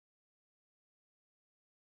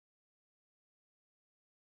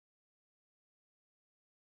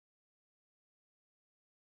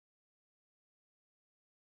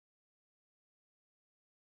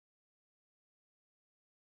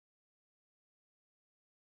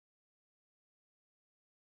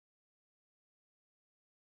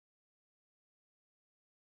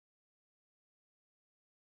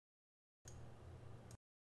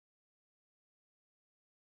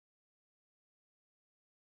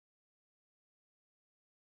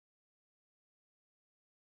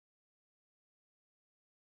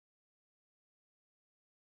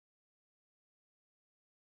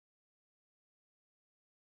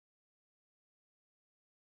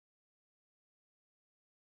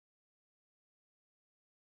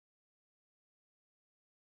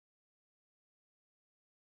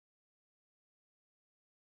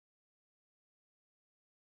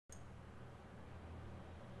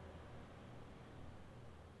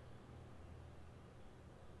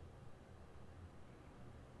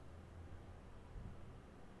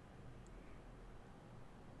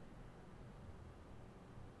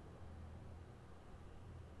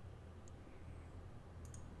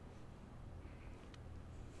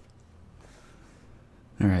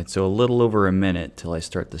All right, so a little over a minute till I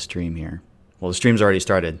start the stream here. Well, the stream's already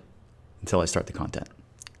started until I start the content,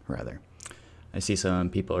 rather. I see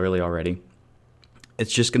some people early already.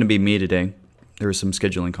 It's just going to be me today. There were some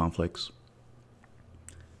scheduling conflicts.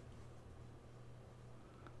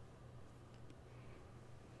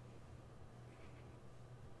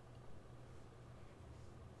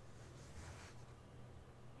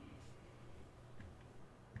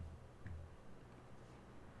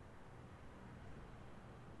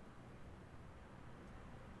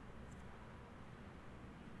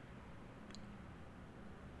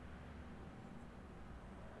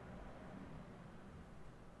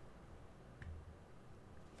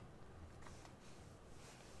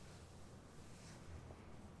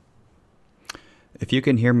 If you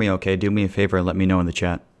can hear me okay, do me a favor and let me know in the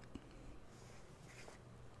chat.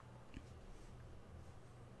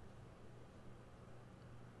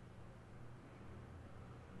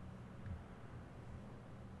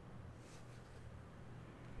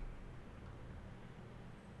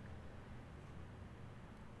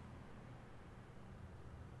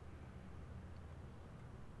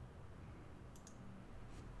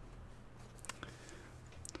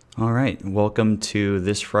 All right, welcome to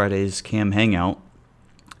this Friday's CAM Hangout.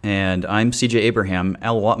 And I'm CJ Abraham.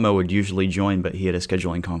 Whatmough would usually join, but he had a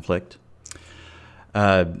scheduling conflict.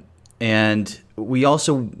 And we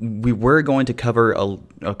were going to cover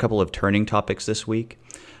a couple of turning topics this week,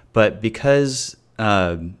 but because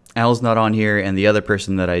Al's not on here and the other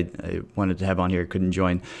person that I wanted to have on here couldn't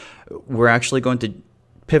join, we're actually going to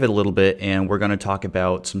pivot a little bit and we're going to talk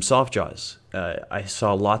about some soft jaws. I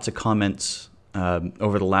saw lots of comments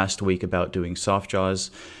over the last week about doing soft jaws.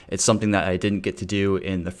 It's something that I didn't get to do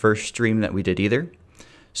in the first stream that we did either.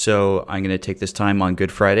 So I'm going to take this time on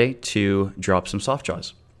Good Friday to drop some soft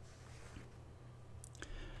jaws.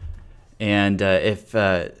 And if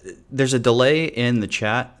there's a delay in the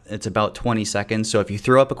chat, it's about 20 seconds. So if you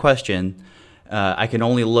throw up a question, I can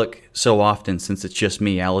only look so often since it's just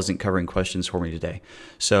me. Al isn't covering questions for me today.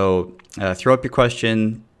 So throw up your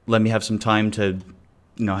question. Let me have some time to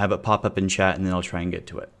have it pop up in chat, and then I'll try and get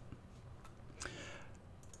to it.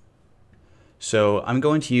 So I'm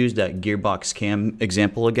going to use that gearbox cam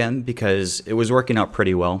example again because it was working out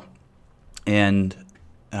pretty well. And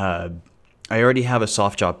I already have a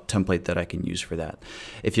soft jaw template that I can use for that.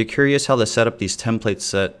 If you're curious how to set up these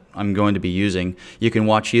templates that I'm going to be using, you can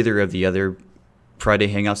watch either of the other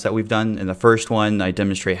Friday Hangouts that we've done. In the first one, I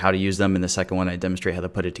demonstrate how to use them. In the second one, I demonstrate how to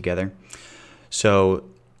put it together. So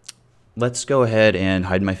let's go ahead and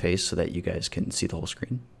hide my face so that you guys can see the whole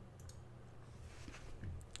screen.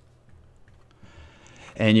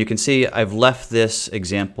 And you can see I've left this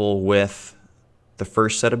example with the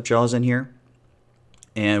first set of jaws in here.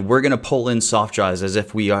 And we're going to pull in soft jaws as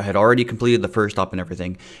if we had already completed the first op and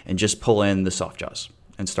everything, and just pull in the soft jaws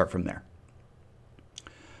and start from there.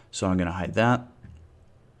 So I'm going to hide that.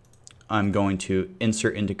 I'm going to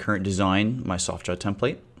insert into current design my soft jaw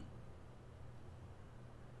template.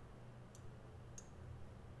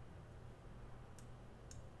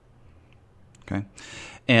 Okay,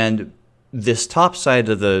 and this top side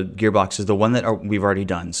of the gearbox is the one that we've already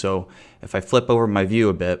done. So if I flip over my view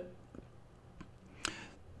a bit,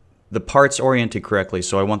 the part's oriented correctly,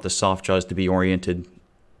 so I want the soft jaws to be oriented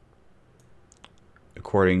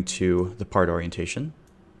according to the part orientation.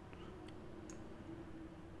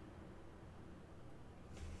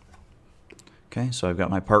 Okay, so I've got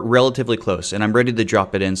my part relatively close, and I'm ready to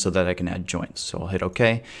drop it in so that I can add joints. So I'll hit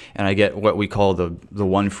OK, and I get what we call the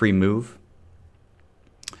one free move.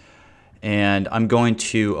 And I'm going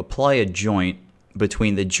to apply a joint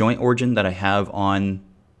between the joint origin that I have on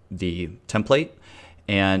the template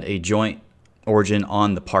and a joint origin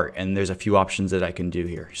on the part. And there's a few options that I can do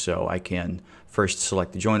here. So I can first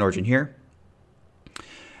select the joint origin here.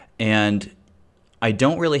 And I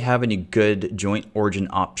don't really have any good joint origin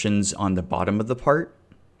options on the bottom of the part.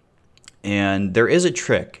 And there is a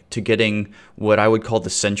trick to getting what I would call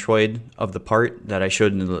the centroid of the part that I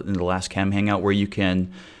showed in the last CAM Hangout, where you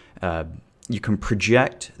can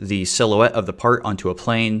project the silhouette of the part onto a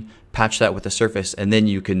plane, patch that with the surface, and then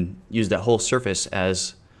you can use that whole surface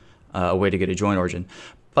as a way to get a joint origin.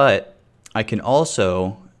 But I can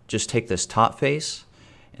also just take this top face,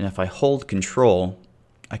 and if I hold Control,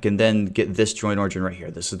 I can then get this joint origin right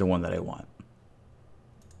here. This is the one that I want.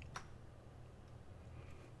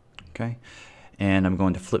 Okay, and I'm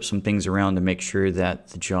going to flip some things around to make sure that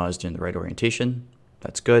the jaw is in the right orientation.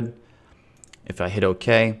 That's good. If I hit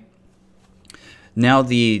OK, now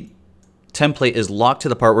the template is locked to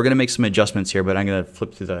the part. We're going to make some adjustments here, but I'm going to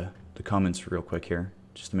flip through the comments real quick here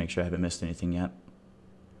just to make sure I haven't missed anything yet.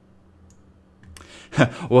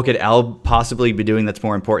 What could Al possibly be doing that's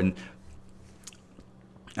more important?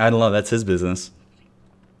 I don't know. That's his business.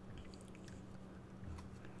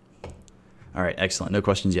 All right, excellent. No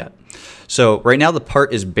questions yet. So right now the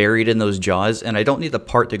part is buried in those jaws, and I don't need the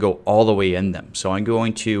part to go all the way in them. So I'm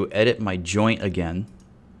going to edit my joint again.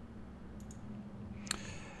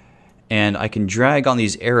 And I can drag on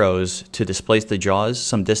these arrows to displace the jaws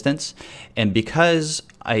some distance. And because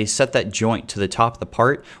I set that joint to the top of the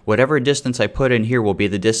part, whatever distance I put in here will be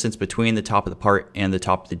the distance between the top of the part and the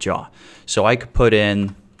top of the jaw. So I could put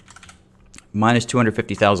in minus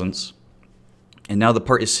 250 thousandths. And now the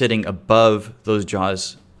part is sitting above those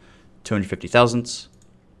jaws, 250 thousandths.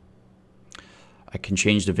 I can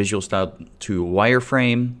change the visual style to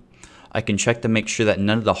wireframe. I can check to make sure that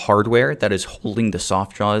none of the hardware that is holding the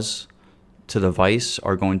soft jaws to the vise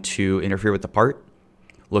are going to interfere with the part.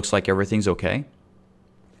 Looks like everything's okay.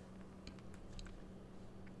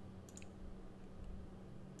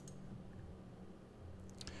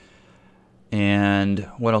 And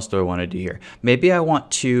what else do I want to do here? Maybe I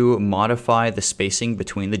want to modify the spacing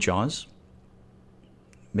between the jaws.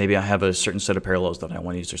 Maybe I have a certain set of parallels that I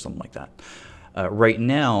want to use or something like that. Right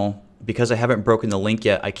now, because I haven't broken the link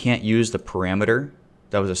yet, I can't use the parameter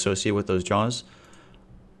that was associated with those jaws.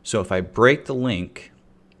 So if I break the link,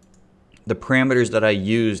 the parameters that I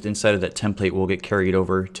used inside of that template will get carried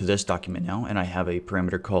over to this document now, and I have a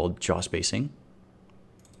parameter called jaw spacing.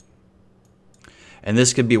 And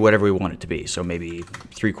this could be whatever we want it to be, so maybe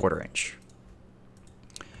 3/4 inch.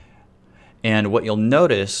 And what you'll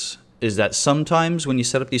notice is that sometimes when you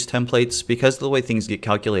set up these templates, because of the way things get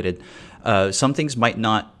calculated, some things might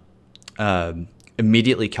not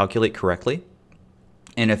immediately calculate correctly.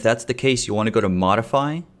 And if that's the case, you want to go to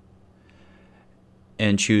Modify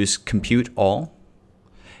and choose Compute All.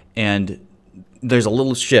 And there's a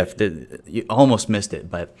little shift. You almost missed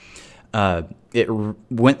it, but it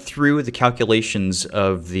went through the calculations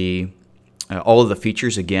of the all of the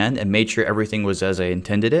features again and made sure everything was as I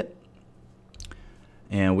intended it.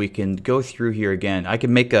 And we can go through here again. I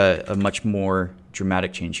can make a much more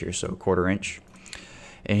dramatic change here, so 1/4 inch.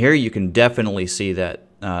 And here you can definitely see that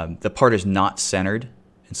the part is not centered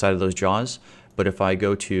inside of those jaws. But if I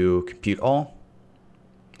go to Compute All,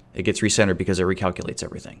 it gets recentered because it recalculates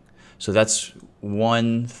everything. So that's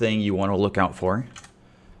one thing you want to look out for,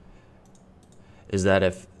 is that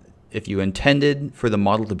if you intended for the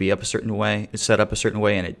model to be up a certain way, set up a certain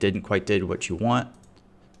way, and it didn't quite do what you want,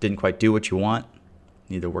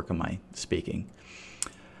 need to work on my speaking.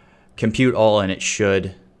 Compute All, and it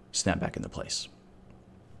should snap back into place.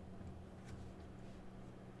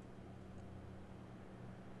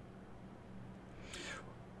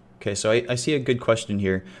 Okay, so I see a good question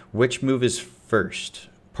here. Which move is first,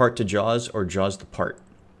 part to jaws or jaws to part?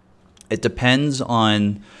 It depends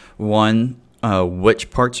on one,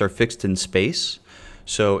 which parts are fixed in space.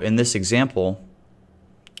 So in this example,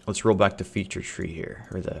 let's roll back the feature tree here,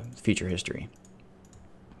 or the feature history.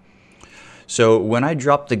 So when I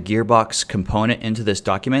drop the gearbox component into this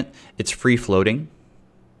document, it's free floating.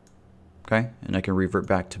 Okay, and I can revert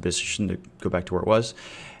back to position to go back to where it was.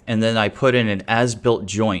 And then I put in an as-built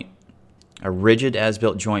joint, a rigid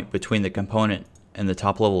as-built joint between the component and the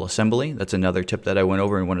top level assembly. That's another tip that I went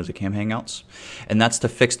over in one of the CAM Hangouts. And that's to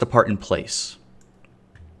fix the part in place.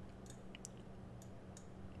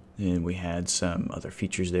 And we had some other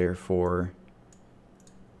features there for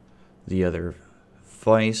the other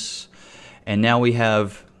vise. And now we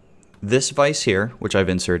have this vise here, which I've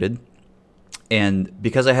inserted. And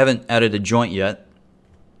because I haven't added a joint yet,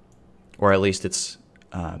 or at least it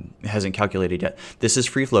hasn't calculated yet, this is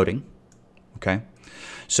free floating. Okay,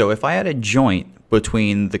 so if I add a joint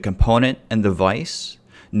between the component and the vise,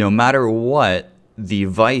 no matter what, the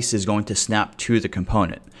vise is going to snap to the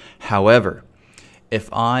component. However, if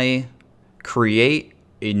I create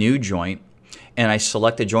a new joint and I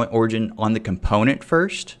select a joint origin on the component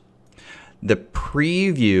first, the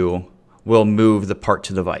preview will move the part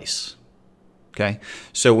to the vise. Okay,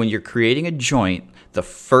 so when you're creating a joint, the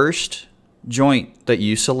first joint that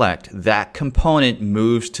you select, that component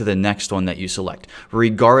moves to the next one that you select,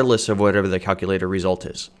 regardless of whatever the calculator result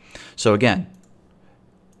is. So again,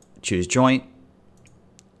 choose joint,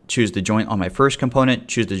 choose the joint on my first component,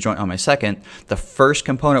 choose the joint on my second. The first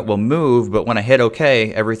component will move, but when I hit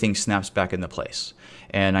OK, everything snaps back into place.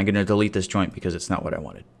 And I'm going to delete this joint because it's not what I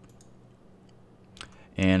wanted.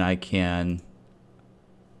 And I can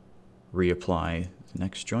reapply the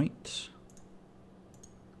next joint.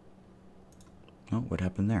 Oh, what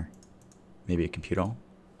happened there? Maybe a Compute All.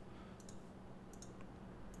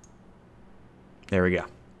 There we go.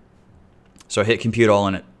 So I hit Compute All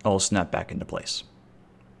and it all snapped back into place.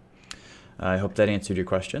 I hope that answered your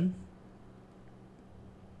question.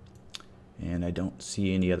 And I don't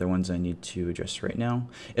see any other ones I need to address right now.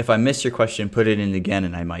 If I miss your question, put it in again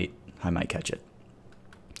and I might catch it.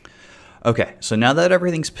 Okay, so now that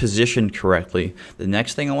everything's positioned correctly, the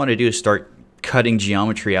next thing I want to do is start cutting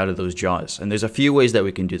geometry out of those jaws. And there's a few ways that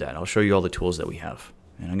we can do that. I'll show you all the tools that we have.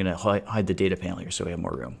 And I'm going to hide the data panel here so we have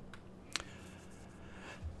more room.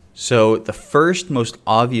 So the first most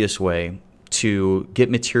obvious way to get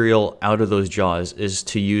material out of those jaws is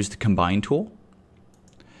to use the combine tool.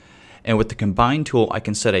 And with the combine tool, I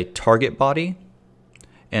can set a target body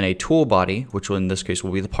and a tool body, which in this case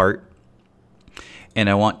will be the part. And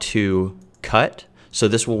I want to cut. So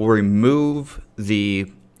this will remove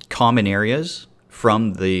the common areas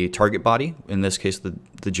from the target body, in this case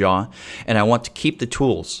the jaw. And I want to keep the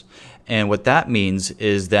tools. And what that means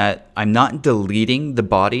is that I'm not deleting the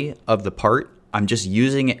body of the part. I'm just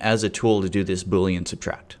using it as a tool to do this Boolean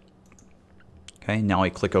subtract. Okay, now I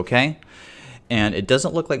click OK. And it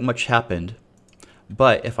doesn't look like much happened.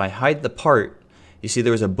 But if I hide the part, you see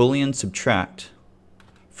there was a Boolean subtract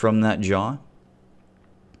from that jaw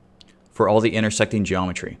for all the intersecting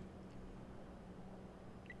geometry.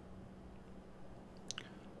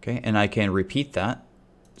 Okay, and I can repeat that.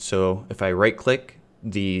 So if I right click,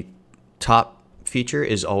 the top feature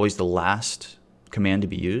is always the last command to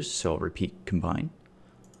be used. So I'll repeat combine.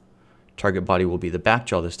 Target body will be the back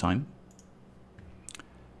jaw this time.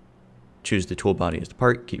 Choose the tool body as the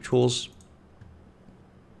part, keep tools.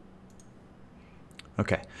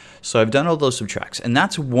 Okay, so I've done all those subtracts, and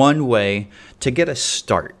that's one way to get a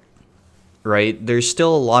start, right? There's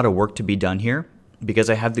still a lot of work to be done here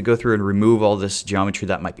because I have to go through and remove all this geometry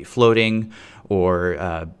that might be floating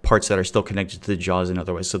or parts that are still connected to the jaws in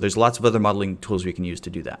other ways. So there's lots of other modeling tools we can use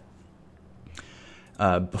to do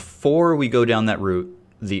that. Before we go down that route,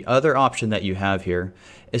 the other option that you have here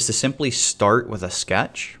is to simply start with a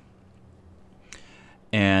sketch.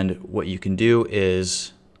 And what you can do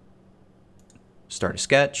is start a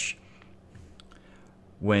sketch.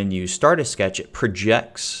 When you start a sketch, it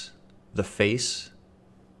projects the face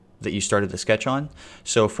that you started the sketch on.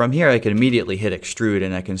 So from here, I can immediately hit extrude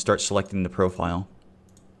and I can start selecting the profile.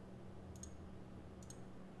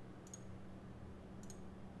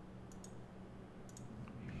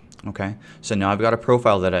 Okay, so now I've got a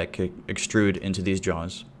profile that I could extrude into these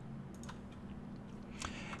jaws.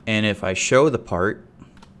 And if I show the part,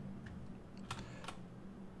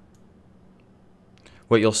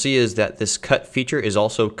 what you'll see is that this cut feature is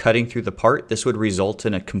also cutting through the part. This would result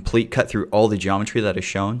in a complete cut through all the geometry that is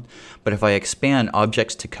shown. But if I expand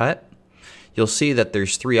objects to cut, you'll see that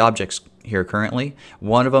there's 3 objects here currently.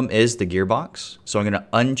 One of them is the gearbox. So I'm going to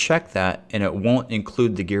uncheck that and it won't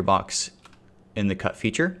include the gearbox in the cut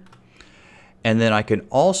feature. And then I can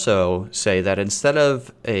also say that instead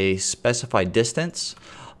of a specified distance,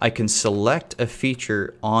 I can select a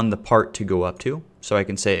feature on the part to go up to. So I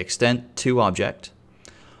can say extend to object.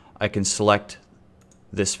 I can select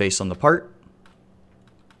this face on the part,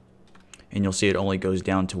 and you'll see it only goes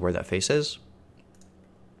down to where that face is.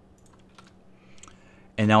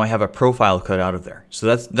 And now I have a profile cut out of there.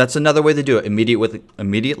 So that's another way to do it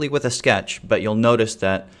immediately with a sketch, but you'll notice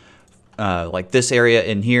that like this area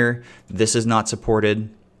in here, this is not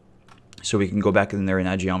supported. So we can go back in there and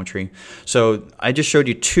add geometry. So I just showed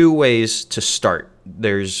you 2 ways to start.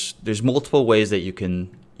 There's multiple ways that you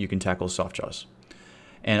can tackle soft jaws.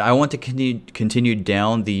 And I want to continue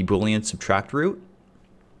down the Boolean subtract route.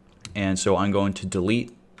 And so I'm going to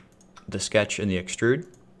delete the sketch and the extrude.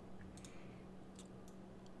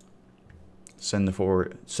 Send the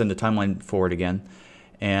timeline forward again.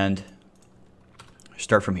 And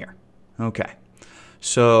start from here. Okay.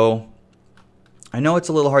 So I know it's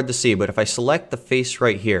a little hard to see, but if I select the face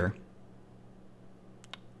right here,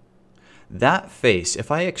 that face,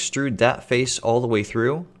 if I extrude that face all the way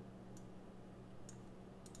through,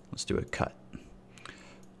 let's do a cut.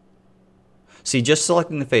 See, just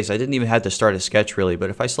selecting the face, I didn't even have to start a sketch really, but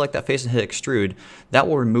if I select that face and hit extrude, that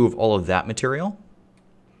will remove all of that material.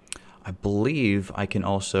 I believe I can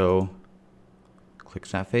also click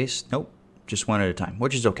that face. Nope, just one at a time,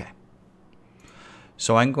 which is okay.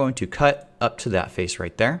 So I'm going to cut up to that face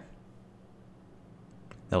right there.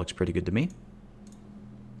 That looks pretty good to me.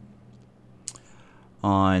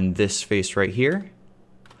 On this face right here,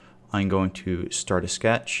 I'm going to start a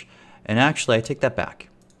sketch. And actually, I take that back.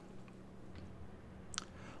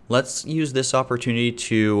 Let's use this opportunity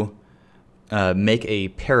to make a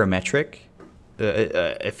parametric,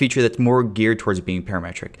 a feature that's more geared towards being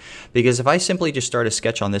parametric. Because if I simply just start a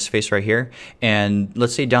sketch on this face right here, and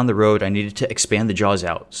let's say down the road I needed to expand the jaws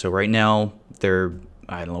out. So right now they're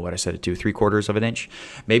I don't know what I set it to, 3/4 of an inch.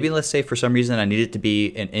 Maybe let's say for some reason I need it to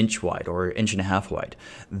be an inch wide or an inch and a half wide.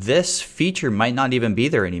 This feature might not even be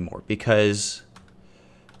there anymore because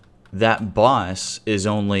that boss is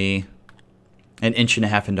only an inch and a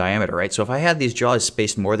half in diameter, right? So if I had these jaws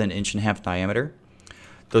spaced more than an inch and a half diameter,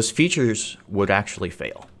 those features would actually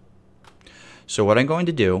fail. So what I'm going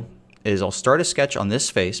to do is I'll start a sketch on this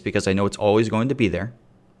face because I know it's always going to be there.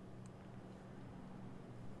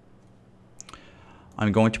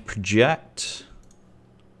 I'm going to project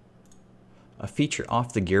a feature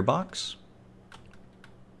off the gearbox.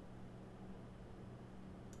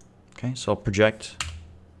 Okay, so I'll project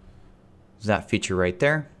that feature right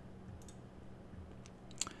there.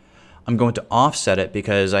 I'm going to offset it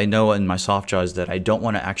because I know in my soft jaws that I don't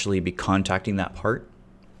want to actually be contacting that part.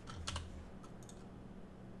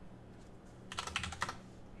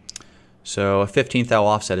 So a 1/15 thou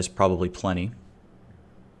offset is probably plenty.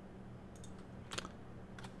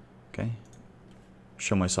 Okay,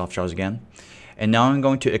 show my soft jaws again. And now I'm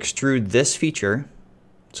going to extrude this feature.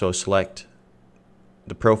 So select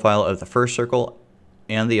the profile of the first circle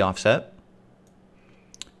and the offset.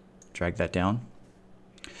 Drag that down.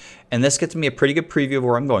 And this gets me a pretty good preview of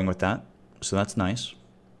where I'm going with that. So that's nice.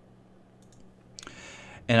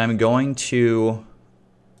 And I'm going to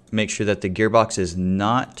make sure that the gearbox is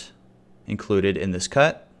not included in this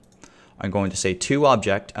cut. I'm going to say to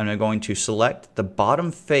object, and I'm going to select the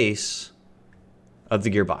bottom face of the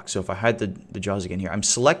gearbox. So if I hide the jaws again here, I'm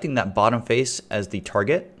selecting that bottom face as the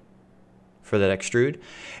target for that extrude.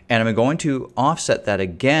 And I'm going to offset that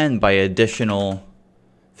again by additional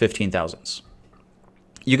 15 thousandths.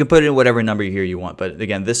 You can put in whatever number here you want, but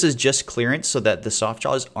again, this is just clearance so that the soft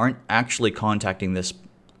jaws aren't actually contacting this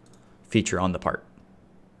feature on the part.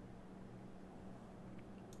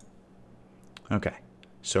 Okay,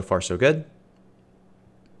 so far so good.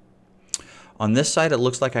 On this side, it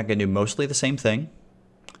looks like I can do mostly the same thing.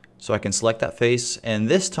 So I can select that face, and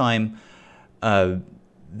this time,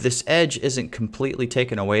 this edge isn't completely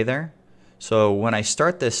taken away there. So when I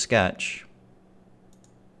start this sketch,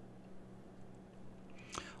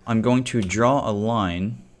 I'm going to draw a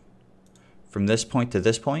line from this point to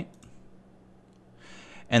this point,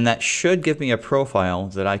 and that should give me a profile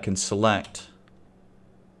that I can select.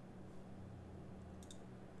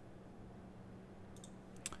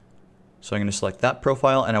 So I'm going to select that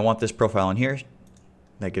profile, and I want this profile in here.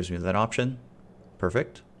 That gives me that option.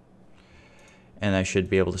 Perfect. And I should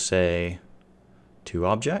be able to say to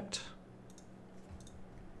object.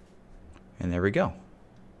 And there we go.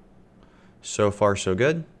 So far, so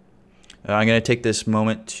good. I'm going to take this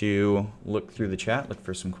moment to look through the chat, look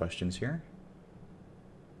for some questions here.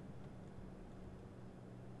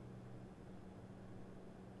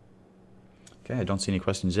 Okay, I don't see any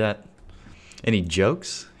questions yet. Any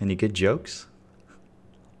jokes? Any good jokes?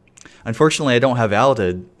 Unfortunately, I don't have Al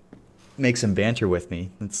to make some banter with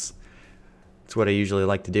me. That's what I usually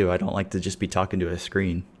like to do. I don't like to just be talking to a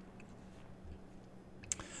screen.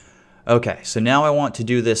 Okay, so now I want to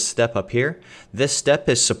do this step up here. This step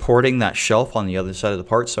is supporting that shelf on the other side of the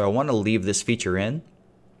part, so I want to leave this feature in.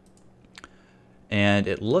 And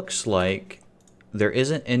it looks like there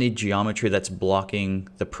isn't any geometry that's blocking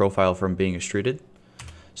the profile from being extruded.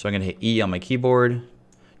 So I'm going to hit E on my keyboard,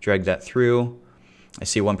 drag that through. I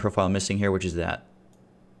see one profile missing here, which is that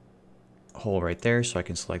hole right there, so I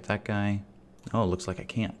can select that guy. Oh, it looks like I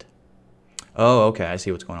can't. Oh, okay, I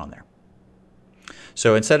see what's going on there.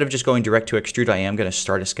 So instead of just going direct to extrude, I am going to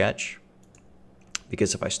start a sketch,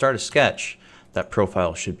 because if I start a sketch, that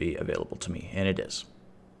profile should be available to me, and it is.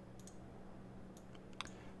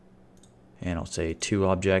 And I'll say to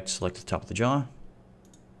object, select the top of the jaw.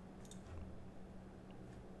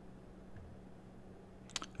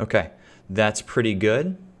 Okay, that's pretty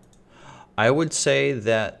good. I would say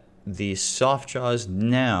that the soft jaws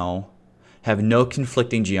now have no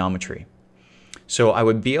conflicting geometry. So I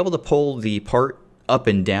would be able to pull the part up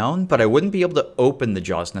and down, but I wouldn't be able to open the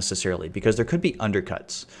jaws necessarily because there could be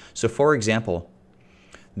undercuts. So for example,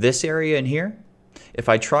 this area in here, if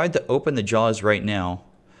I tried to open the jaws right now,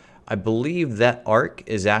 I believe that arc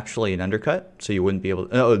is actually an undercut, so you wouldn't be able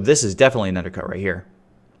to, oh, this is definitely an undercut right here.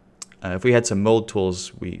 If we had some mold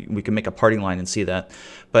tools, we can make a parting line and see that.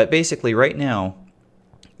 But basically right now,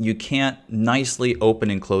 you can't nicely open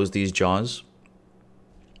and close these jaws.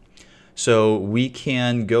 So we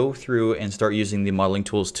can go through and start using the modeling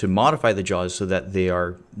tools to modify the jaws so that they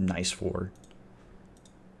are nice for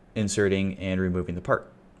inserting and removing the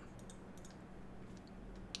part.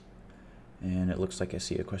 And it looks like I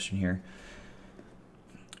see a question here.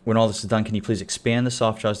 When all this is done, can you please expand the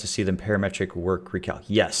soft jaws to see the parametric work recalc?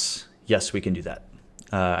 Yes. Yes, we can do that.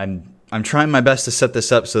 I'm I'm trying my best to set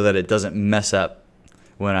this up so that it doesn't mess up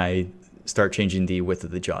when I start changing the width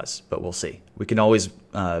of the jaws, but we'll see. We can always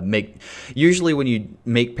usually when you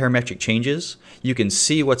make parametric changes, you can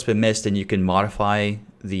see what's been missed and you can modify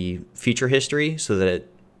the feature history so that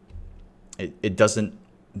it doesn't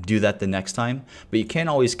do that the next time, but you can't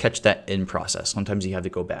always catch that in process. Sometimes you have to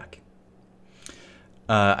go back.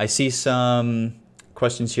 I see some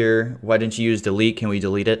questions here. Why didn't you use delete? Can we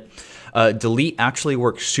delete it? Delete actually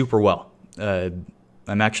works super well. I'm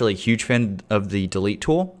actually a huge fan of the delete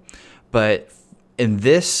tool, but in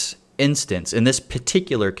this instance, in this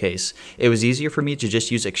particular case, it was easier for me to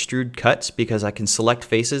just use extrude cuts because I can select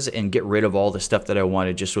faces and get rid of all the stuff that I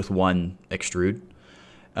wanted just with one extrude.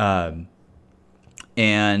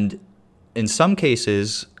 And in some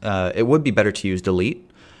cases, it would be better to use delete.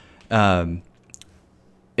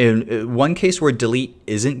 In one case where delete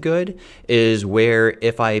isn't good is where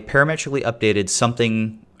if I parametrically updated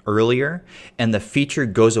something earlier and the feature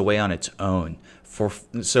goes away on its own.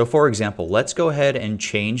 So for example, let's go ahead and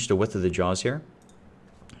change the width of the jaws here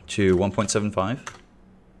to 1.75.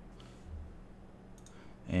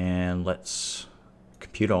 And let's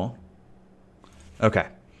compute all. Okay.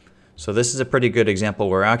 So this is a pretty good example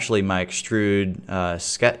where actually my extrude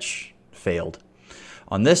sketch failed.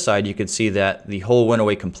 On this side, you can see that the hole went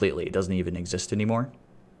away completely. It doesn't even exist anymore.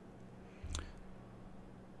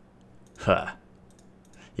 Huh.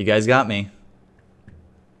 You guys got me.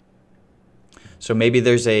 So maybe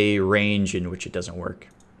there's a range in which it doesn't work.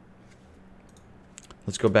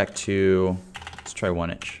 Let's go back to, let's try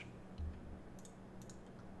 1 inch.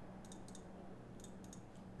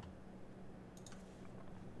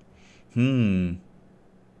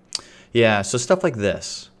 Yeah, so stuff like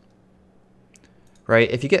this. Right?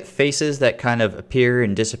 If you get faces that kind of appear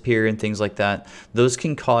and disappear and things like that, those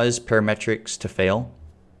can cause parametrics to fail.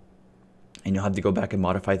 And you'll have to go back and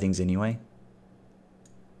modify things anyway.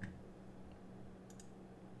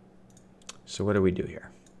 So what do we do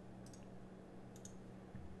here?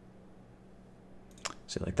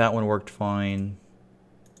 So like that one worked fine.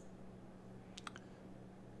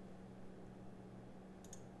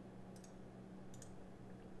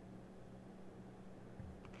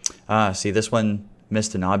 See, this one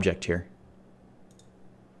missed an object here.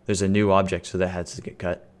 There's a new object, so that has to get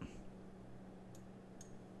cut.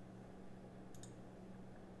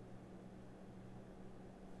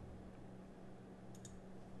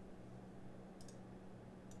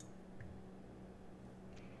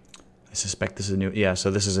 I suspect this is a new, yeah, so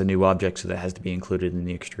this is a new object, so that has to be included in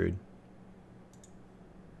the extrude.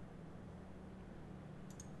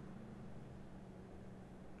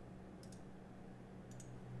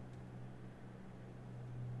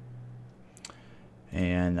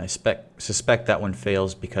 And I suspect that one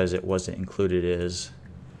fails because it wasn't included as,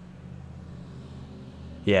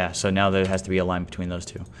 yeah, so now there has to be a line between those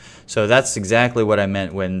two. So that's exactly what I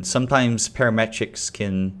meant when sometimes parametrics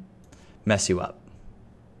can mess you up.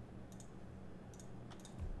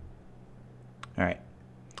 All right,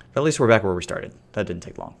 but at least we're back where we started. That didn't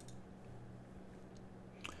take long.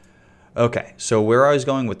 Okay, so where I was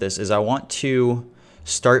going with this is I want to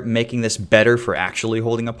start making this better for actually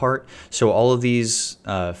holding apart. So all of these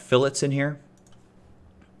fillets in here,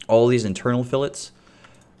 all these internal fillets,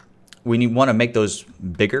 we want to make those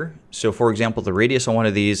bigger. So for example, the radius on one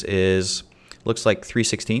of these looks like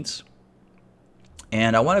 3/16.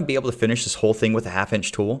 And I want to be able to finish this whole thing with a 1/2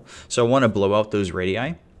 inch tool. So I want to blow out those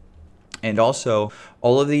radii. And also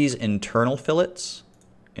all of these internal fillets,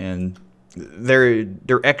 and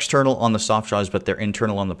they're external on the soft jaws, but they're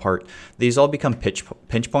internal on the part. These all become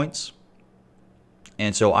pinch points.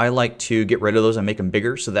 And so I like to get rid of those and make them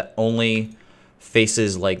bigger so that only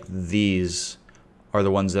faces like these are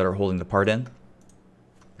the ones that are holding the part in.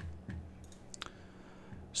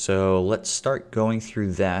 So let's start going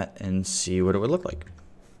through that and see what it would look like.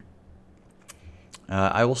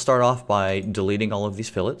 I will start off by deleting all of these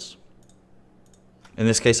fillets. In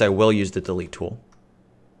this case, I will use the delete tool.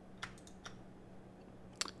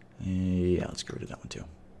 Yeah, let's get rid of that one too.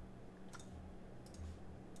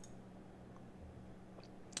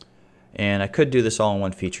 And I could do this all in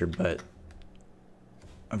one feature, but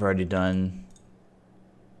I've already done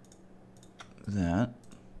that.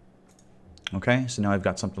 Okay, so now I've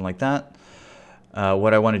got something like that.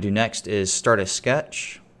 What I want to do next is start a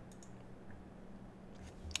sketch.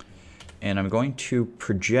 And I'm going to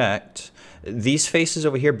project these faces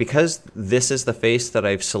over here. Because this is the face that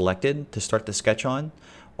I've selected to start the sketch on,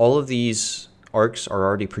 all of these arcs are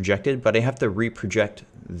already projected, but I have to reproject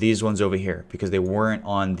these ones over here because they weren't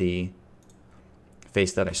on the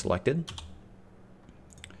face that I selected.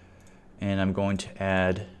 And I'm going to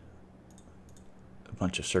add a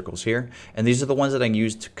bunch of circles here. And these are the ones that I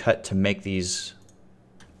used to cut to make these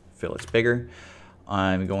fillets bigger.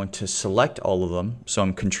 I'm going to select all of them. So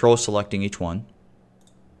I'm control selecting each one.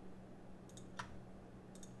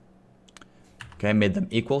 Okay, I made them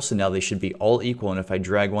equal, so now they should be all equal, and if I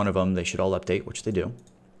drag one of them, they should all update, which they do.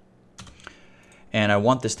 And I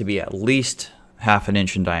want this to be at least 1/2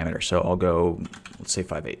 inch in diameter, so I'll go, let's say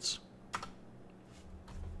 5/8.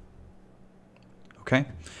 Okay,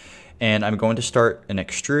 and I'm going to start an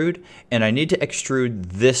extrude, and I need to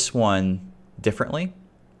extrude this one differently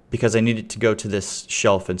because I need it to go to this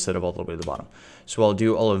shelf instead of all the way to the bottom. So I'll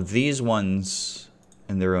do all of these ones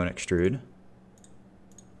in their own extrude.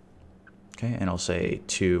 Okay, and I'll say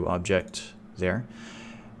to object there.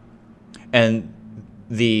 And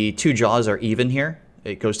the two jaws are even here.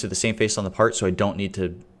 It goes to the same face on the part, so I don't need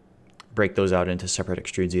to break those out into separate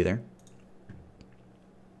extrudes either.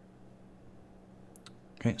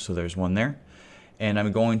 Okay, so there's one there. And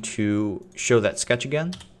I'm going to show that sketch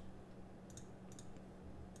again.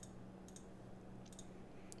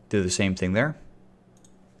 Do the same thing there.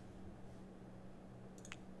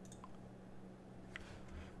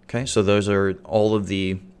 Okay, so those are all of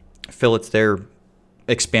the fillets there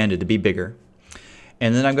expanded to be bigger.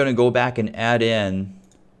 And then I'm going to go back and add in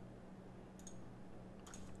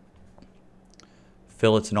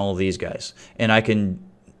fillets and all of these guys. And I can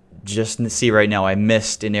just see right now I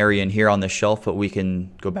missed an area in here on the shelf, but we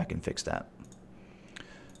can go back and fix that.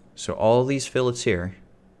 So all these fillets here.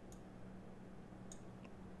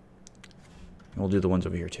 We'll do the ones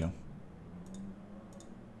over here too.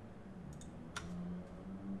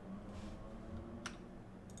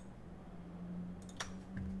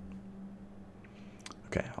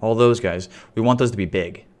 Okay, all those guys, we want those to be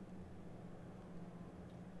big.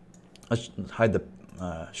 Let's hide the,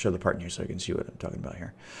 show the part in here so you can see what I'm talking about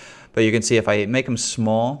here. But you can see if I make them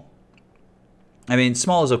small, I mean,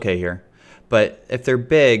 small is okay here. But if they're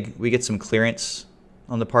big, we get some clearance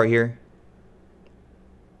on the part here.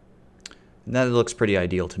 And that looks pretty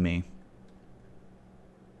ideal to me.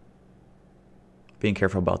 Being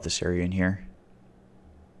careful about this area in here.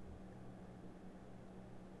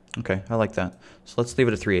 Okay, I like that. So let's leave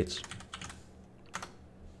it at 3/8.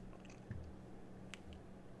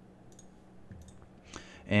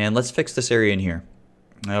 And let's fix this area in here.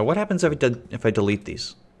 What happens if I delete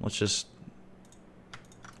these? Let's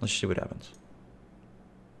see what happens.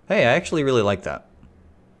 Hey, I actually really like that.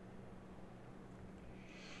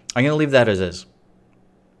 I'm going to leave that as is.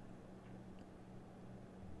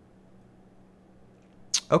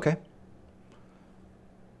 Okay.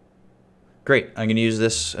 Great. I'm going to use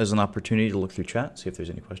this as an opportunity to look through chat, see if there's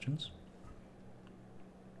any questions.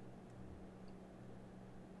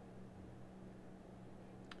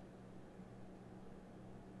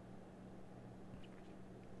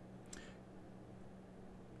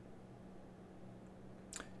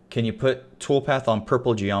 Can you put toolpath on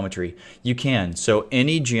purple geometry? You can. So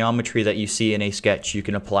any geometry that you see in a sketch, you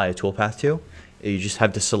can apply a toolpath to. You just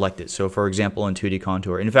have to select it. So for example, in 2D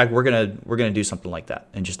Contour. In fact, we're gonna do something like that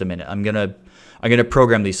in just a minute. I'm gonna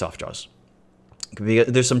program these soft jaws.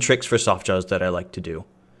 There's some tricks for soft jaws that I like to do.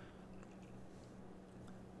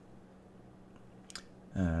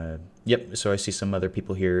 Yep. So I see some other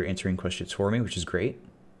people here answering questions for me, which is great.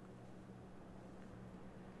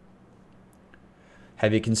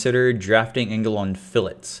 Have you considered drafting angle on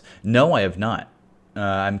fillets? No, I have not.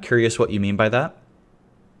 I'm curious what you mean by that.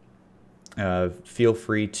 Feel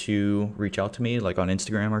free to reach out to me, like on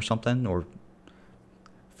Instagram or something, or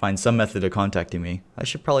find some method of contacting me. I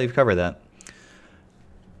should probably cover that.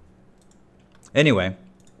 Anyway,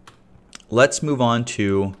 let's move on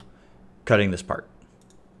to cutting this part.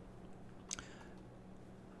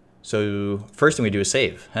 So first thing we do is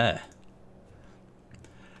save.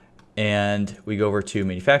 And we go over to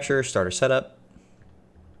manufacturer, starter setup.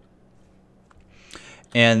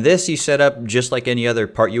 And this you set up just like any other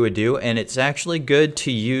part you would do, and it's actually good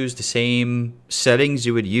to use the same settings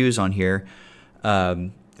you would use on here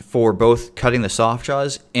for both cutting the soft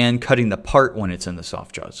jaws and cutting the part when it's in the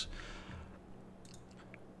soft jaws.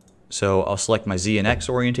 So I'll select my Z and X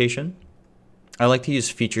orientation. I like to use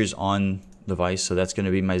features on the vise, so that's going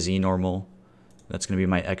to be my Z normal, that's going to be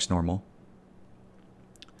my X normal.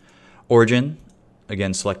 Origin,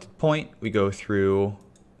 again, selected point. We go through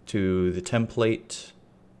to the template,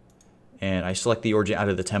 and I select the origin out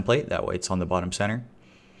of the template. That way it's on the bottom center.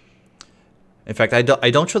 In fact, I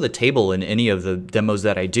don't show the table in any of the demos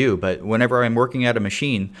that I do, but whenever I'm working at a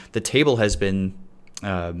machine, the table has been,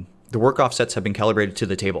 the work offsets have been calibrated to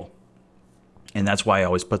the table. And that's why I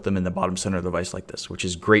always put them in the bottom center of the vise like this, which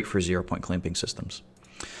is great for 0-point clamping systems.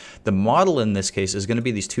 The model in this case is going to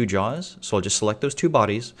be these two jaws. So I'll just select those two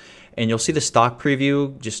bodies, and you'll see the stock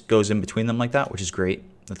preview just goes in between them like that, which is great.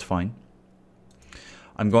 That's fine.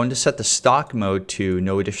 I'm going to set the stock mode to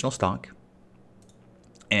no additional stock,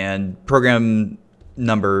 and program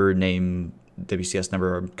number, name, WCS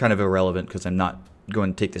number are kind of irrelevant because I'm not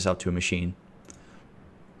going to take this out to a machine.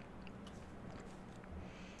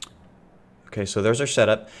 Okay, so there's our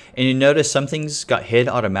setup. And you notice some things got hid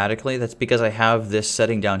automatically. That's because I have this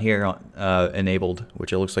setting down here enabled,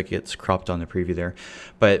 which it looks like it's cropped on the preview there.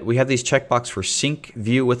 But we have these checkbox for sync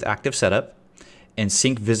view with active setup and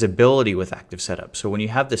sync visibility with active setup. So when you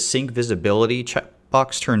have the sync visibility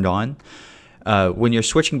checkbox turned on, when you're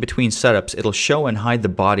switching between setups, it'll show and hide the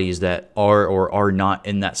bodies that are or are not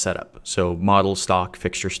in that setup. So model, stock,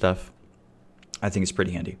 fixture stuff. I think it's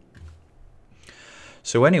pretty handy.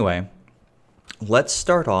 So anyway, let's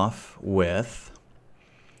start off with,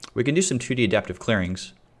 we can do some 2D adaptive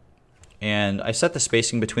clearings. And I set the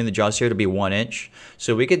spacing between the jaws here to be 1 inch.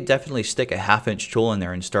 So we could definitely stick a 1/2 inch tool in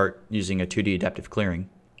there and start using a 2D adaptive clearing.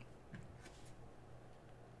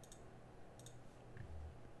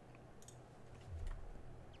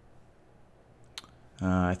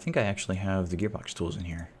 I think I actually have the gearbox tools in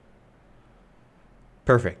here.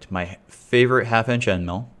 Perfect, my favorite 1/2 inch end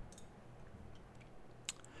mill.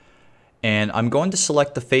 And I'm going to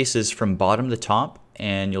select the faces from bottom to top,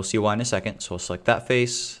 and you'll see why in a second. So I'll select that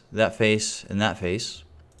face, and that face.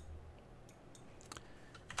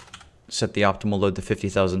 Set the optimal load to 50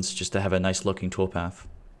 thousandths just to have a nice looking toolpath.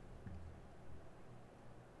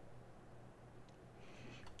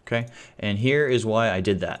 Okay, and here is why I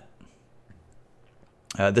did that.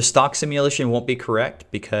 The stock simulation won't be correct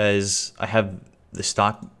because I have the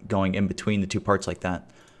stock going in between the two parts like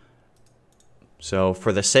that. So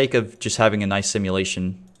for the sake of just having a nice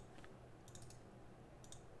simulation,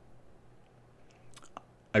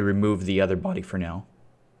 I remove the other body for now.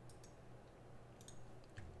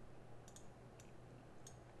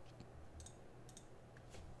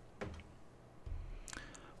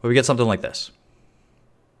 Well, we get something like this.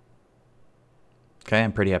 Okay,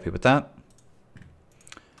 I'm pretty happy with that.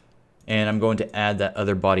 And I'm going to add that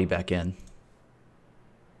other body back in.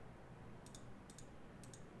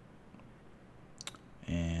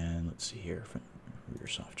 And let's see here, rear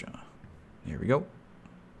soft jaw. There we go.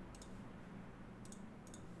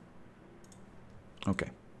 Okay.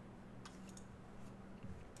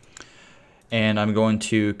 And I'm going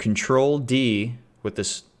to Control D with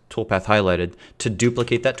this toolpath highlighted to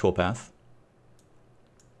duplicate that toolpath.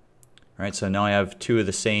 All right, so now I have two of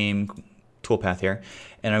the same toolpath here.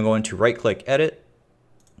 And I'm going to right-click Edit,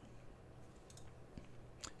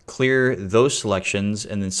 clear those selections,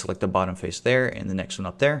 and then select the bottom face there and the next one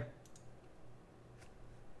up there.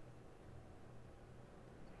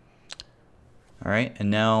 All right,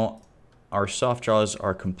 and now our soft jaws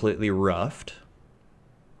are completely roughed.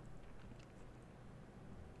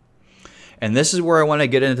 And this is where I want to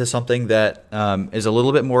get into something that is a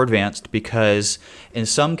little bit more advanced, because in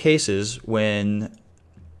some cases when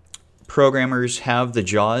programmers have the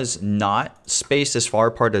jaws not spaced as far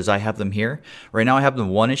apart as I have them here. Right now I have them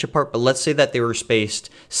 1 inch apart, but let's say that they were spaced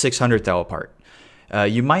 600 thou apart.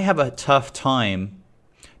 You might have a tough time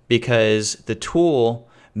because the tool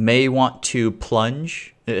may want to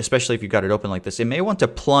plunge, especially if you've got it open like this. It may want to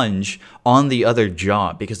plunge on the other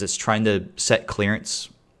jaw because it's trying to set clearance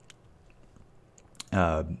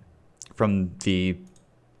from the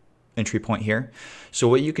entry point here. So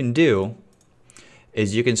what you can do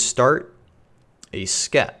is you can start a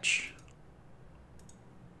sketch,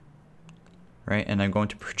 right? And I'm going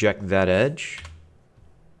to project that edge.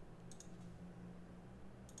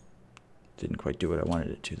 Didn't quite do what I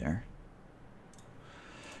wanted it to there.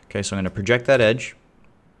 Okay, so I'm going to project that edge,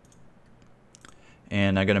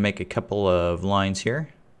 and I'm going to make a couple of lines here.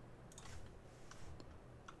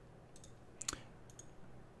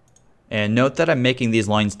 And note that I'm making these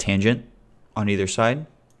lines tangent on either side.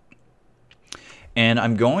 And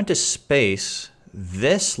I'm going to space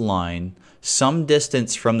this line some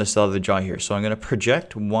distance from this other jaw here. So I'm going to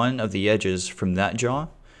project one of the edges from that jaw,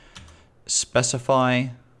 specify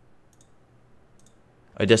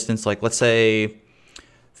a distance like, let's say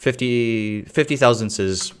 50 thousandths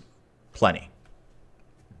is plenty.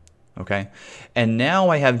 Okay, and now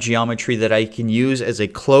I have geometry that I can use as a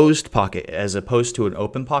closed pocket as opposed to an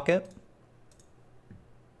open pocket.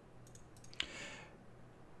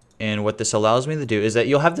 And what this allows me to do is that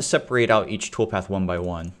you'll have to separate out each toolpath one by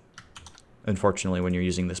one, unfortunately, when you're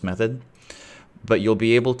using this method. But you'll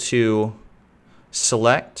be able to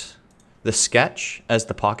select the sketch as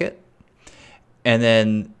the pocket, and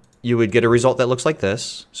then you would get a result that looks like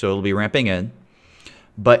this. So it'll be ramping in.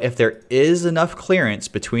 But if there is enough clearance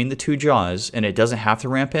between the two jaws and it doesn't have to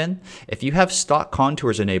ramp in, if you have stock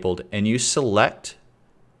contours enabled and you select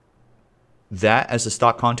that as the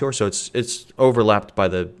stock contour, so it's overlapped by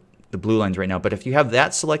the blue lines right now, but if you have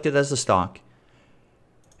that selected as the stock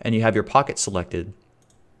and you have your pocket selected,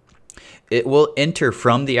 it will enter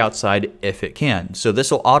from the outside if it can. So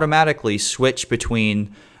this will automatically switch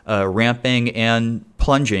between ramping and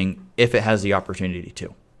plunging if it has the opportunity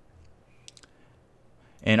to.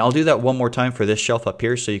 And I'll do that one more time for this shelf up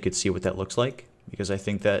here so you could see what that looks like, because I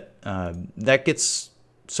think that that gets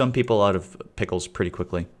some people out of pickles pretty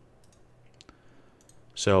quickly.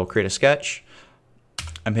 So create a sketch.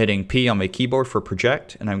 I'm hitting P on my keyboard for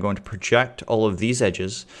project, and I'm going to project all of these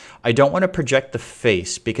edges. I don't want to project the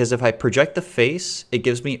face, because if I project the face, it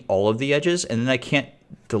gives me all of the edges, and then I can't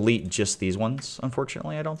delete just these ones,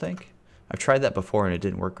 unfortunately, I don't think. I've tried that before and it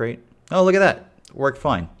didn't work great. Oh, look at that. It worked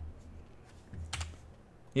fine.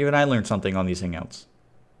 Even I learned something on these Hangouts.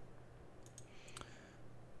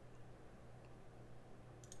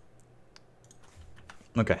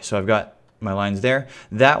 Okay, so I've got my lines there.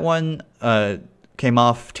 That one came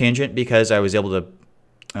off tangent because I was able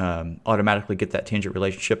to automatically get that tangent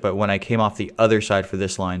relationship, but when I came off the other side for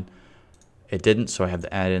this line, it didn't, so I have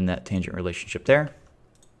to add in that tangent relationship there.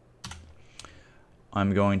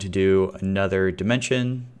 I'm going to do another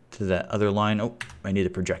dimension to that other line. Oh, I need to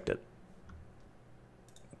project it.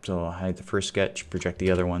 So I'll hide the first sketch, project the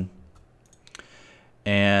other one.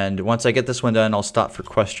 And once I get this one done, I'll stop for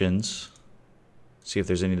questions. See if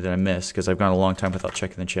there's any that I missed, because I've gone a long time without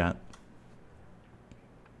checking the chat.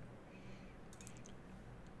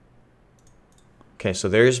 Okay, so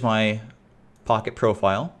there's my pocket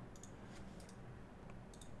profile.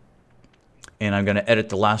 And I'm going to edit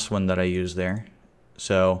the last one that I used there.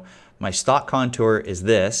 So my stock contour is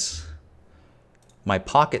this. My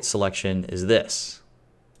pocket selection is this.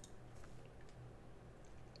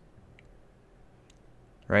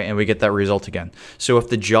 Right, and we get that result again. So if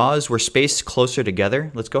the jaws were spaced closer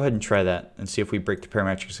together, let's go ahead and try that and see if we break the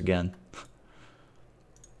parametrics again.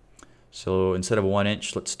 So instead of 1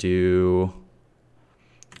 inch, let's do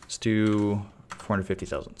 450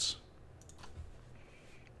 thousandths.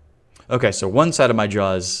 Okay, so one side of my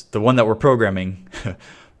jaws, the one that we're programming,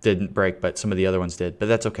 didn't break, but some of the other ones did, but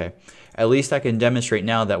that's okay. At least I can demonstrate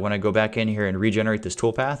now that when I go back in here and regenerate this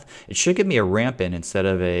toolpath, it should give me a ramp in instead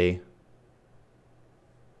of a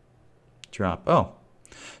drop. Oh,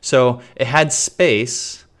 so it had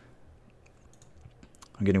space.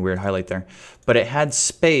 I'm getting a weird highlight there, but it had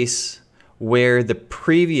space where the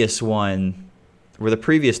previous one, where the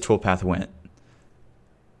previous toolpath went.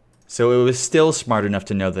 So it was still smart enough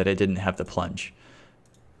to know that it didn't have the plunge.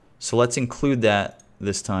 So let's include that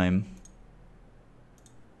this time.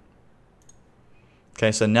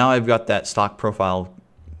 Okay, so now I've got that stock profile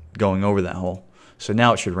going over that hole. So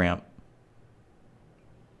now it should ramp.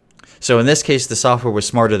 So in this case, the software was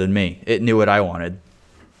smarter than me. It knew what I wanted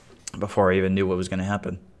before I even knew what was going to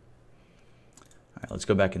happen. All right, let's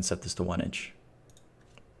go back and set this to 1 inch.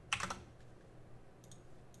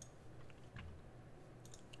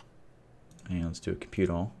 And let's do a compute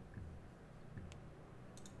all.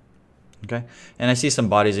 Okay, and I see some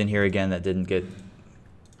bodies in here again that didn't get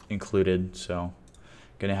included, so I'm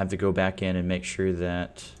going to have to go back in and make sure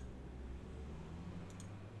that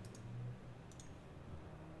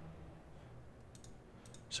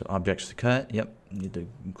so objects to cut, yep, need to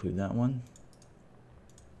include that one.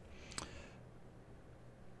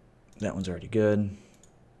 That one's already good.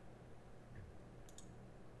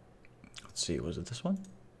 Let's see, was it this one?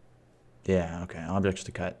 Yeah, okay, objects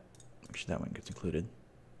to cut. Make sure that one gets included.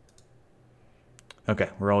 Okay,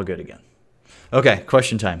 we're all good again. Okay,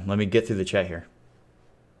 question time. Let me get through the chat here.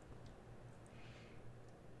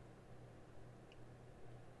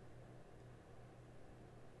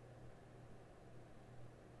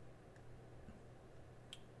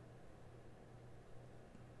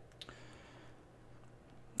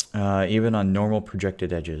 Even on normal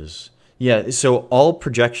projected edges. Yeah, so all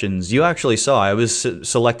projections, you actually saw, I was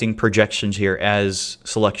selecting projections here as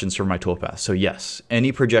selections for my toolpath. So yes,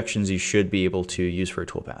 any projections you should be able to use for a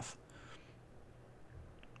toolpath.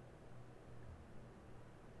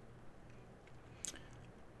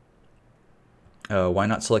 Why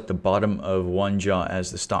not select the bottom of one jaw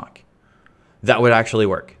as the stock? That would actually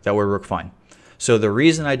work. That would work fine. So the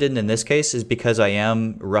reason I didn't in this case is because I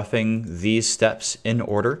am roughing these steps in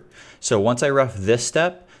order. So once I rough this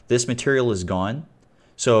step, this material is gone.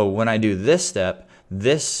 So when I do this step,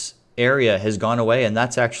 this area has gone away, and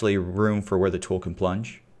that's actually room for where the tool can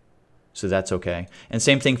plunge. So that's okay. And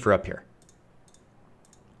same thing for up here.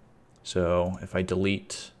 So if I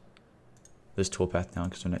delete this toolpath now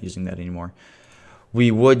because I'm not using that anymore.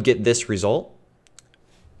 We would get this result,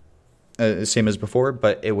 same as before,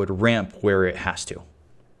 but it would ramp where it has to,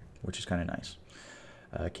 which is kind of nice.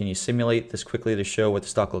 Can you simulate this quickly to show what the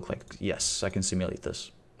stock looks like? Yes, I can simulate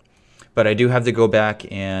this. But I do have to go back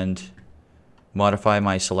and modify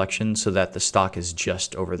my selection so that the stock is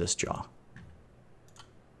just over this jaw.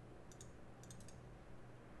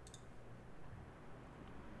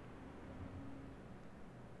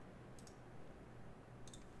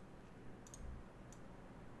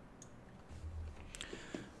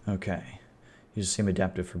 Okay, use the same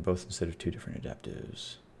adaptive for both instead of two different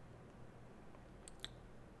adaptives.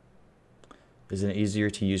 Isn't it easier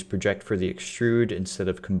to use project for the extrude instead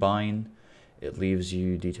of combine? It leaves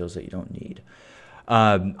you details that you don't need.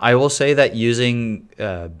 I will say that using,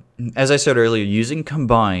 as I said earlier, using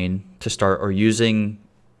combine to start or using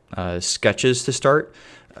sketches to start,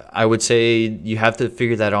 I would say you have to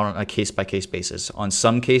figure that out on a case-by-case basis. On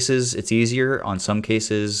some cases, it's easier. On some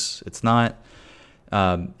cases, it's not.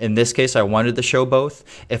 In this case, I wanted to show both.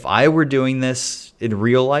 If I were doing this in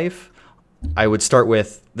real life, I would start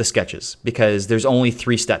with the sketches because there's only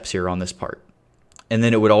 3 steps here on this part. And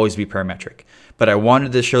then it would always be parametric. But I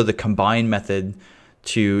wanted to show the combine method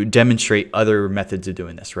to demonstrate other methods of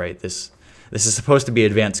doing this, right? This is supposed to be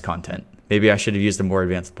advanced content. Maybe I should have used the more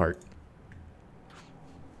advanced part.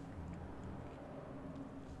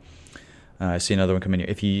 I see another one coming here.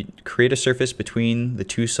 If you create a surface between the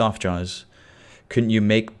 2 soft jaws, couldn't you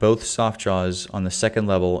make both soft jaws on the second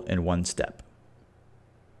level in 1 step?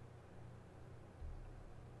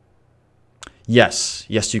 Yes,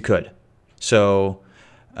 yes, you could. So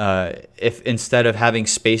if instead of having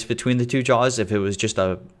space between the 2 jaws, if it was just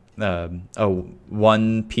a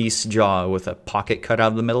one-piece jaw with a pocket cut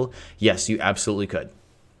out of the middle, yes, you absolutely could.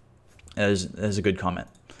 That is a good comment.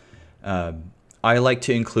 I like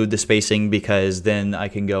to include the spacing because then I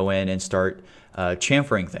can go in and start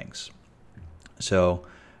chamfering things. So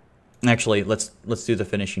actually, let's do the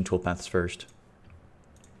finishing toolpaths first.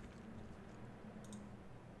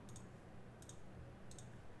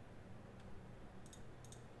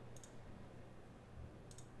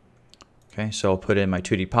 Okay, so I'll put in my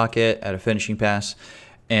 2D pocket, add a finishing pass.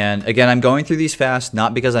 And again, I'm going through these fast,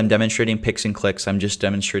 not because I'm demonstrating picks and clicks, I'm just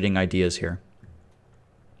demonstrating ideas here.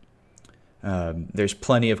 There's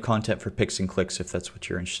plenty of content for picks and clicks if that's what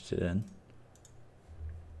you're interested in.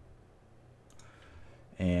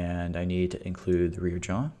 And I need to include the rear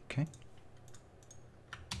jaw, okay.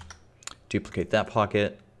 Duplicate that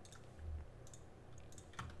pocket.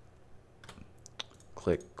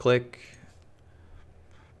 Click, click.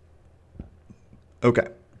 Okay,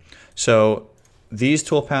 so these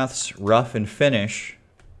toolpaths rough and finish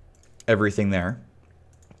everything there.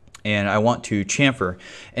 And I want to chamfer.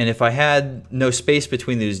 And if I had no space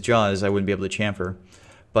between these jaws, I wouldn't be able to chamfer.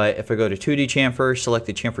 But if I go to 2D chamfer, select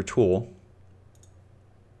the chamfer tool,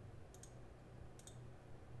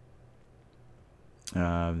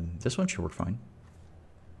 this one should work fine.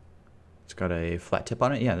 It's got a flat tip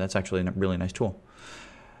on it. Yeah, that's actually a really nice tool.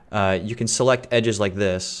 You can select edges like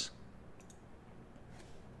this.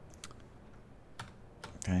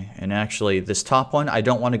 Okay, and actually this top one, I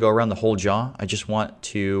don't want to go around the whole jaw. I just want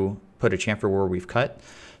to put a chamfer where we've cut.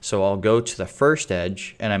 So I'll go to the first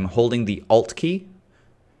edge and I'm holding the Alt key,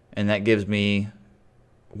 and that gives me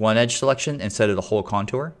one edge selection instead of the whole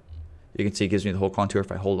contour. You can see it gives me the whole contour.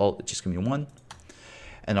 If I hold Alt, it just gives me one.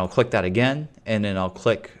 And I'll click that again, and then I'll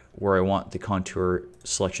click where I want the contour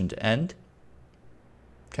selection to end.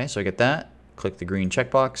 Okay, so I get that. Click the green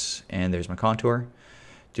checkbox, and there's my contour.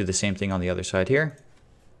 Do the same thing on the other side here.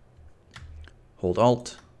 Hold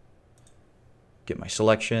Alt, get my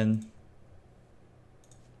selection.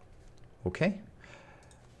 Okay.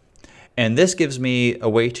 And this gives me a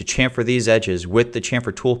way to chamfer these edges with the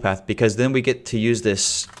chamfer toolpath, because then we get to use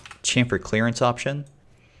this chamfer clearance option.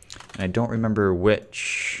 And I don't remember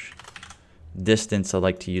which distance I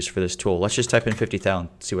like to use for this tool. Let's just type in 50 thou and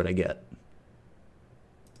see what I get.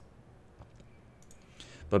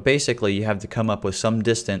 But basically, you have to come up with some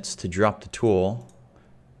distance to drop the tool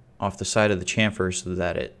off the side of the chamfer so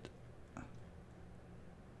that it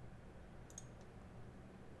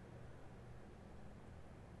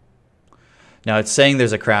now it's saying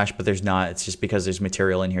there's a crash, but there's not. It's just because there's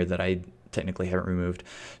material in here that I technically haven't removed.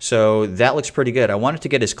 So that looks pretty good. I want it to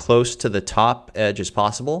get as close to the top edge as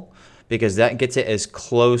possible because that gets it as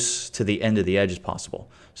close to the end of the edge as possible.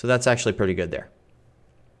 So that's actually pretty good there.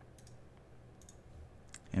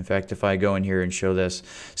 In fact, if I go in here and show this,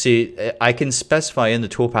 see, I can specify in the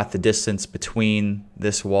toolpath the distance between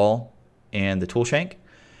this wall and the tool shank.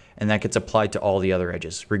 And that gets applied to all the other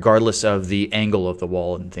edges, regardless of the angle of the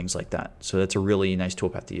wall and things like that. So that's a really nice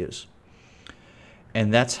toolpath to use.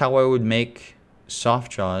 And that's how I would make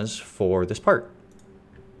soft jaws for this part.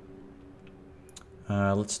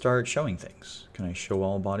 Let's start showing things. Can I show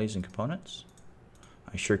all bodies and components?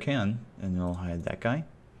 I sure can, and I'll hide that guy.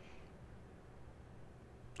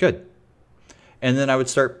 Good. And then I would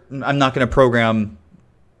start, I'm not going to program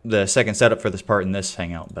the second setup for this part in this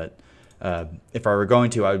Hangout, but if I were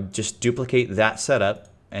going to, I would just duplicate that setup,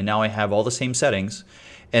 and now I have all the same settings.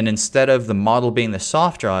 And instead of the model being the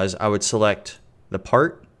soft jaws, I would select the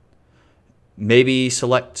part, maybe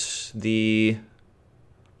select the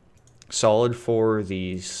solid for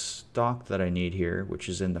the stock that I need here, which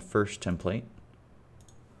is in the first template.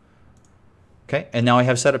 Okay, and now I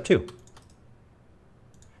have setup 2.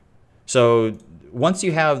 So once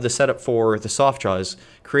you have the setup for the soft jaws,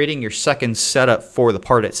 creating your second setup for the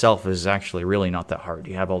part itself is actually really not that hard.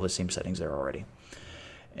 You have all the same settings there already.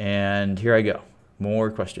 And here I go.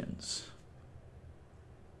 More questions.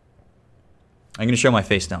 I'm going to show my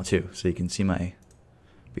face now too, so you can see my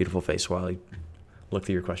beautiful face while I look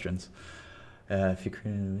through your questions. If you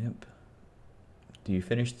create, yep. Do you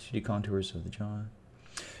finish the 2D contours of the jaw?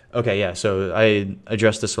 Okay, yeah, so I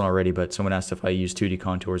addressed this one already, but someone asked if I use 2D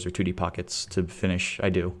contours or 2D pockets to finish. I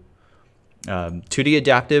do. 2D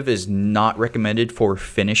adaptive is not recommended for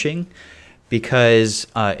finishing because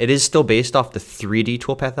it is still based off the 3D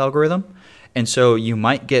toolpath algorithm. And so you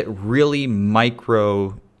might get really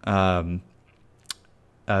micro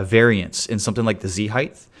variance in something like the Z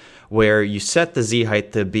height, where you set the Z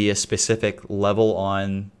height to be a specific level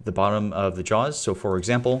on the bottom of the jaws. So for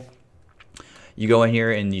example, you go in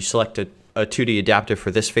here and you select a 2D adaptive for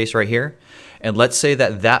this face right here. And let's say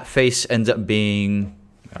that that face ends up being,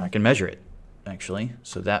 I can measure it actually.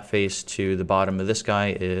 So that face to the bottom of this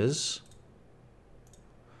guy is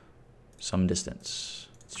some distance.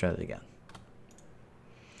 Let's try that again.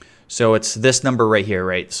 So it's this number right here,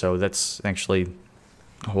 right? So that's actually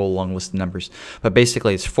a whole long list of numbers. But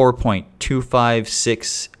basically it's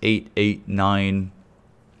 4.256889.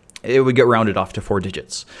 It would get rounded off to 4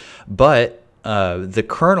 digits. But the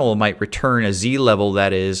kernel might return a Z level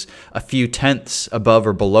that is a few tenths above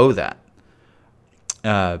or below that.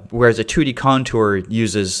 Whereas a 2D contour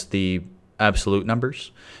uses the absolute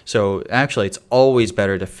numbers. So actually it's always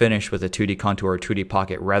better to finish with a 2D contour or 2D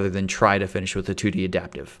pocket rather than try to finish with a 2D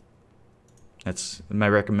adaptive. That's my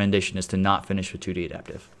recommendation, is to not finish with 2D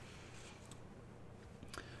adaptive.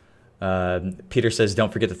 Peter says,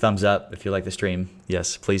 don't forget the thumbs up if you like the stream.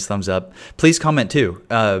 Yes, please thumbs up. Please comment too.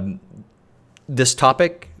 This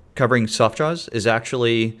topic covering soft jaws is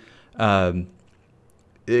actually,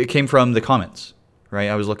 it came from the comments, right?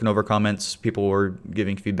 I was looking over comments. People were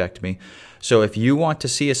giving feedback to me. So if you want to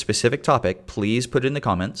see a specific topic, please put it in the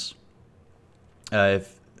comments.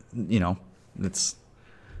 If, you know, it's...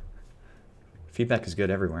 Feedback is good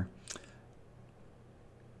everywhere.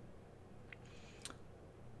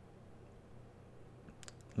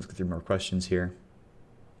 Let's go through more questions here.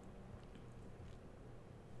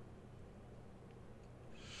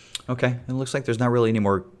 Okay, it looks like there's not really any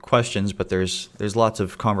more questions, but there's lots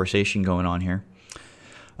of conversation going on here.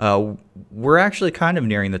 We're actually kind of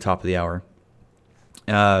nearing the top of the hour.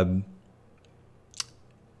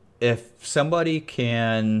 If somebody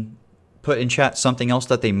can put in chat something else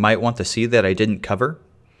that they might want to see that I didn't cover,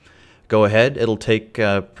 go ahead. It'll take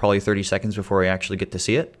probably 30 seconds before I actually get to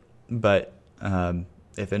see it. But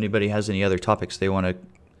if anybody has any other topics they want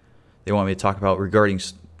me to talk about regarding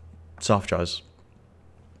soft jaws.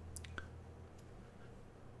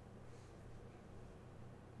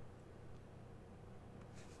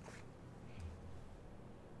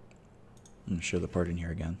 I'm going to show the part in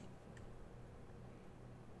here again.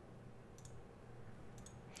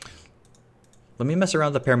 Let me mess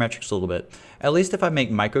around with the parametrics a little bit. At least if I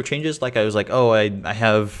make micro changes, like I was like, oh, I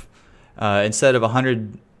have, instead of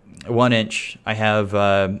 101 inch, I have,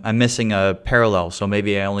 I'm missing a parallel, so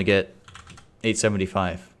maybe I only get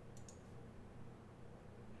 875.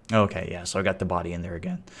 Okay, yeah, so I got the body in there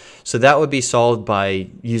again. So that would be solved by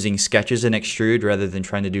using sketches and extrude rather than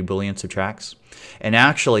trying to do Boolean subtracts. And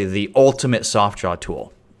actually, the ultimate soft jaw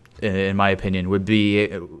tool, in my opinion, would be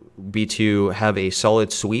to have a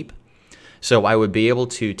solid sweep. So I would be able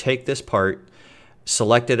to take this part,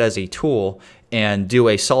 select it as a tool, and do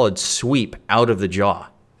a solid sweep out of the jaw.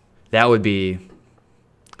 That would be,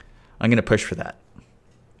 I'm going to push for that.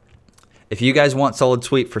 If you guys want solid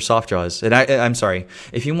sweep for soft jaws, and I'm sorry,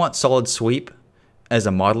 if you want solid sweep as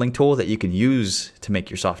a modeling tool that you can use to make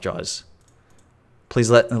your soft jaws, please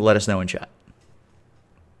let us know in chat.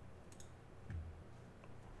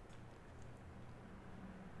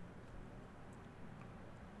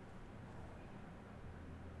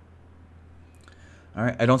 All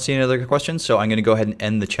right. I don't see any other questions, so I'm going to go ahead and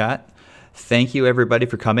end the chat. Thank you, everybody,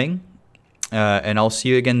 for coming, and I'll see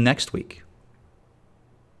you again next week.